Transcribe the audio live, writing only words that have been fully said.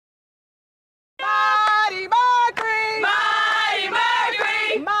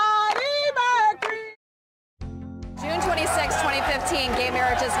2017, gay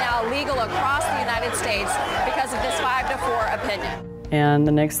marriage is now legal across the United States because of this 5-4 opinion. And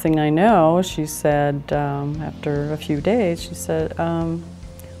the next thing I know, she said, after a few days, she said,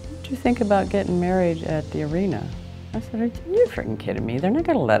 what do you think about getting married at the arena? I said, are you freaking kidding me? They're not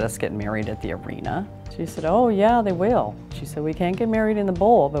going to let us get married at the arena. She said, oh yeah, they will. She said, we can't get married in the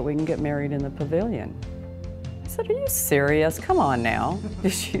bowl, but we can get married in the pavilion. I said, are you serious? Come on now.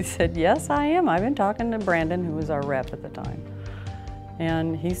 She said, yes, I am. I've been talking to Brandon, who was our rep at the time.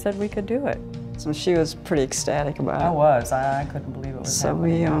 And he said we could do it. So she was pretty ecstatic about it. I was. I couldn't believe it was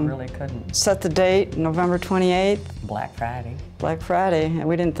happening. I really couldn't. Set the date, November 28th. Black Friday. Black Friday. And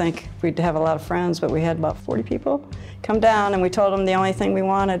we didn't think we'd have a lot of friends, but we had about 40 people come down, and we told them the only thing we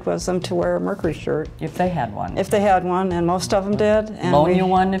wanted was them to wear a Mercury shirt. If they had one. If they had one, and most of them did. And loan you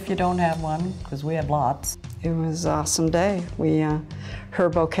one if you don't have one, because we had lots. It was an awesome day. Her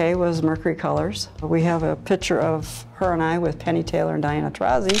bouquet was Mercury colors. We have a picture of her and I with Penny Taylor and Diana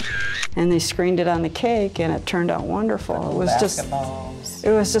Taurasi, and they screened it on the cake, and it turned out wonderful. It was just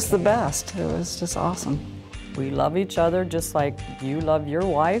the best. It was just awesome. We love each other just like you love your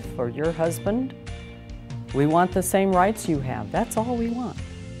wife or your husband. We want the same rights you have. That's all we want.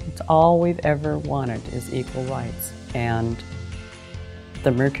 It's all we've ever wanted is equal rights, and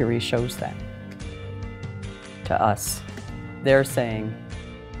the Mercury shows that to us. They're saying,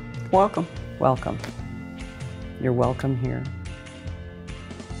 welcome. Welcome. You're welcome here.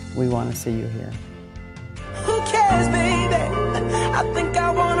 We want to see you here. Who cares, baby? I think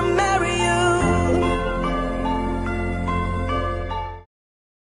I want to marry you.